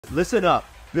Listen up,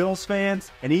 Bills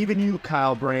fans, and even you,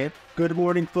 Kyle Brandt. Good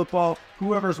morning, football.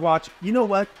 Whoever's watching, you know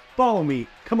what? Follow me.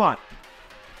 Come on.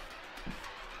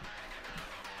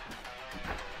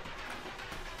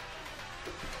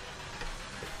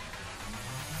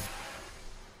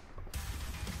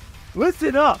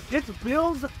 Listen up. It's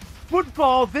Bills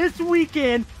football this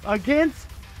weekend against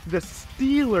the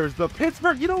Steelers. The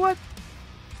Pittsburgh. You know what?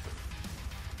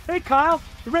 Hey, Kyle,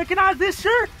 you recognize this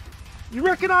shirt? You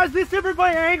recognize this?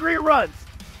 Everybody angry runs.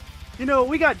 You know,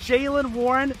 we got Jalen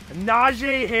Warren,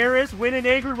 Najee Harris winning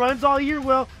angry runs all year.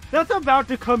 Well, that's about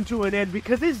to come to an end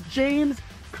because it's James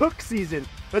Cook season.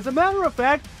 As a matter of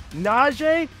fact,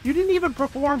 Najee, you didn't even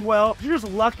perform well. You're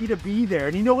just lucky to be there.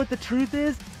 And you know what the truth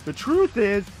is? The truth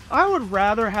is, I would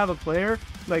rather have a player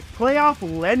like Playoff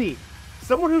Lenny.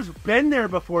 Someone who's been there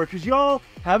before, because y'all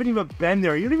haven't even been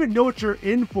there. You don't even know what you're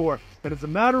in for. And as a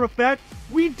matter of fact,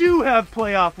 we do have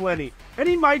Playoff Lenny. And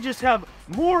he might just have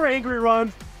more angry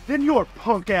runs than your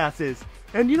punk asses.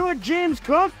 And you know what, James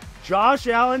Cook? Josh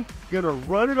Allen gonna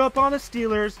run it up on the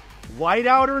Steelers,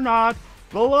 whiteout or not,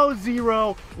 below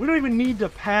zero. We don't even need to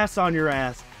pass on your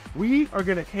ass. We are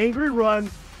gonna angry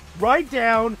run right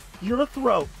down your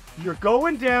throat. You're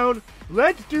going down.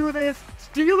 Let's do this.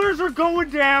 Steelers are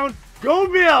going down.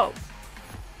 Go Bills!